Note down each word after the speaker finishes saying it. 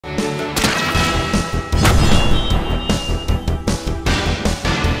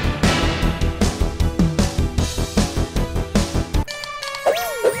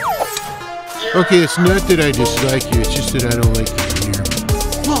Okay, it's not that I dislike you, it's just that I don't like you here.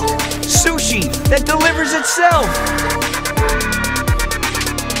 Look, sushi that delivers itself.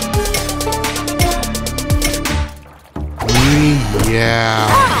 Yeah.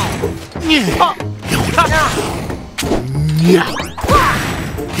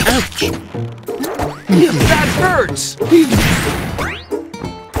 Ouch. That hurts.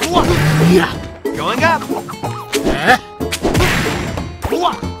 Going up.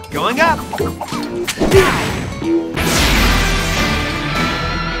 Going up.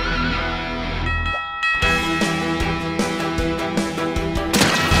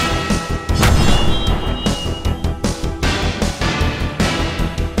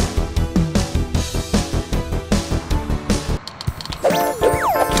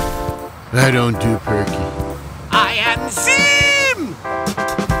 I don't do perky. I am Zim!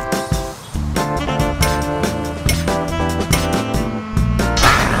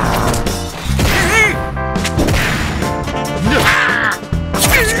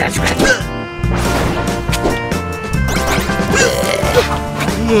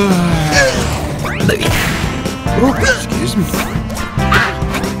 Oh, excuse me.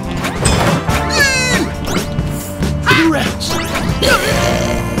 Rats.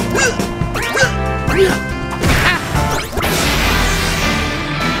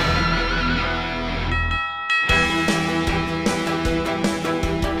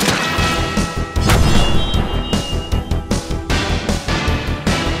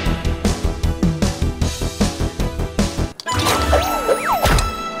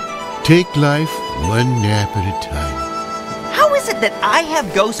 Take life one nap at a time. How is it that I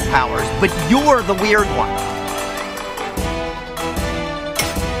have ghost powers, but you're the weird one?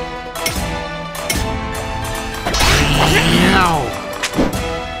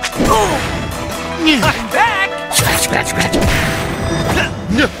 I'm back! Scratch, scratch, scratch.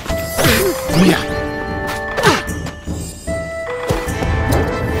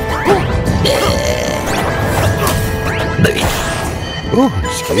 Oh,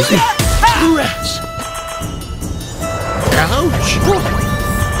 excuse me. Rats. Ouch.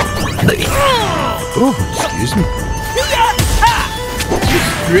 Oh, excuse me.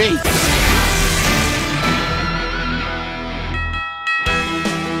 Great.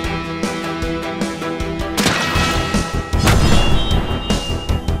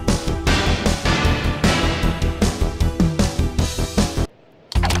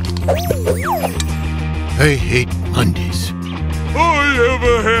 I hate Mondays. I have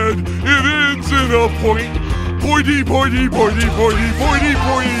a head. It ends in a point. Pointy, pointy, pointy, pointy, pointy,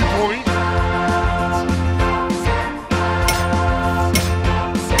 pointy, point.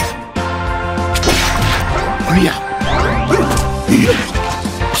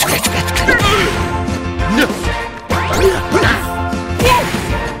 Scratch, scratch, scratch. No.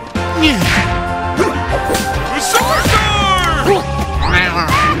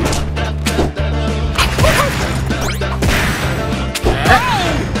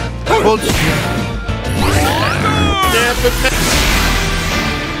 Hold still.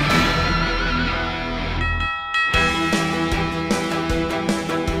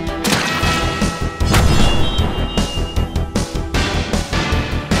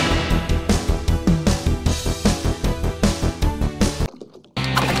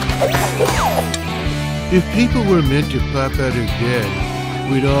 If people were meant to pop out of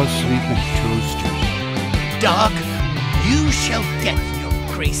bed, we'd all sleep in toasters. Dog, you shall get your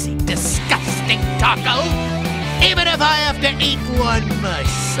crazy, disgusting taco, even if I have to eat one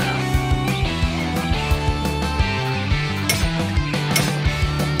myself.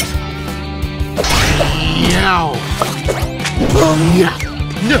 Meow. Yeah.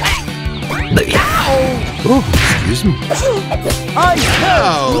 No. Oh, excuse me. I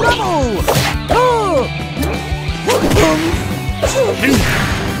smell trouble!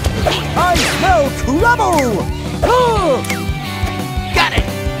 I smell trouble! Got it!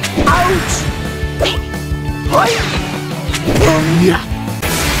 Ouch! Yeah.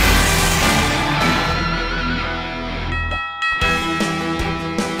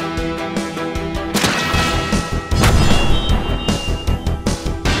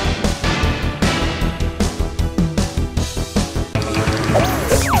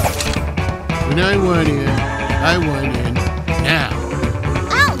 When I want in, I want in now.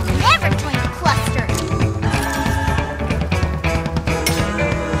 I'll never join the cluster.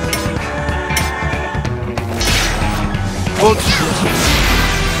 Hold still.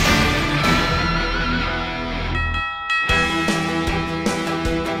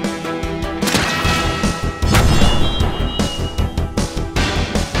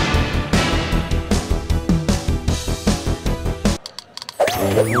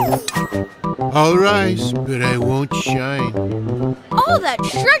 I'll rise, but I won't shine. All that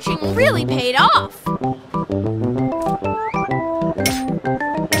stretching really paid off.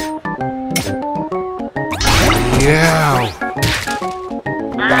 Yeah.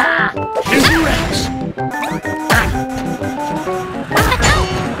 Rex!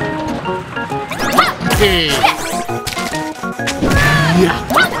 Hey.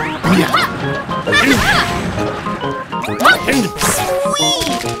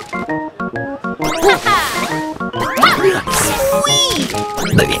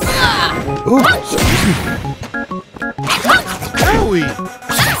 Oh, Owie.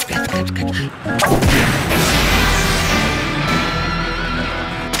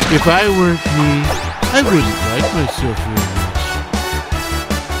 If I weren't me, I wouldn't like myself very